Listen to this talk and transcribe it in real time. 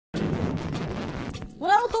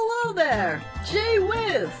Well, hello there! Gee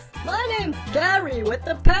whiz! My name's Gary with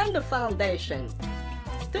the Panda Foundation.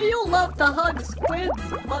 Do you love to hug squids,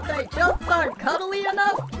 but they just aren't cuddly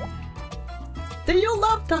enough? Do you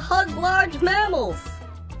love to hug large mammals?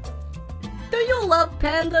 Do you love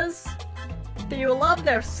pandas? Do you love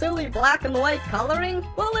their silly black and white coloring?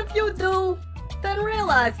 Well, if you do, then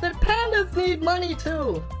realize that pandas need money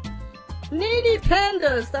too. Needy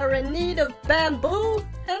pandas are in need of bamboo,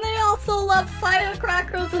 and they also love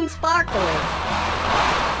firecrackers and sparklers.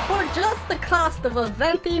 For just the cost of a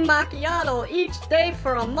venti macchiato each day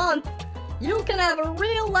for a month, you can have a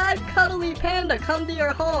real live cuddly panda come to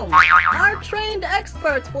your home. Our trained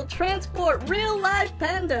experts will transport real live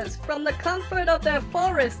pandas from the comfort of their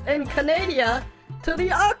forest in Canada to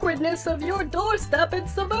the awkwardness of your doorstep in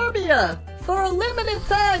suburbia. For a limited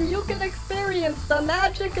time, you can experience the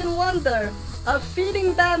magic and wonder of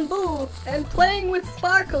feeding bamboo and playing with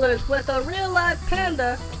sparklers with a real live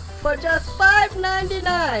panda for just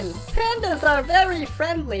 $5.99. Pandas are very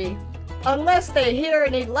friendly, unless they hear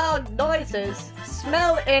any loud noises,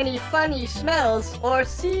 smell any funny smells, or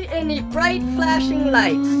see any bright flashing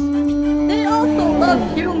lights. They also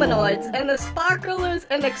love humanoids and the sparklers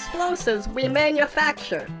and explosives we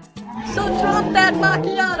manufacture. So drop that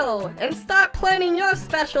macchiato and start planning your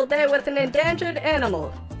special day with an endangered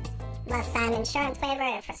animal. Must sign insurance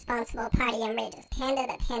waiver if responsible party enrages Panda.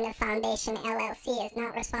 The Panda Foundation LLC is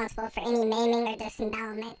not responsible for any maiming or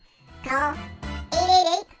disembowelment. Call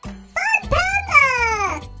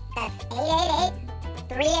 888-FUN-PANDA! That's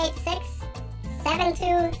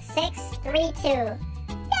 888-386-72632.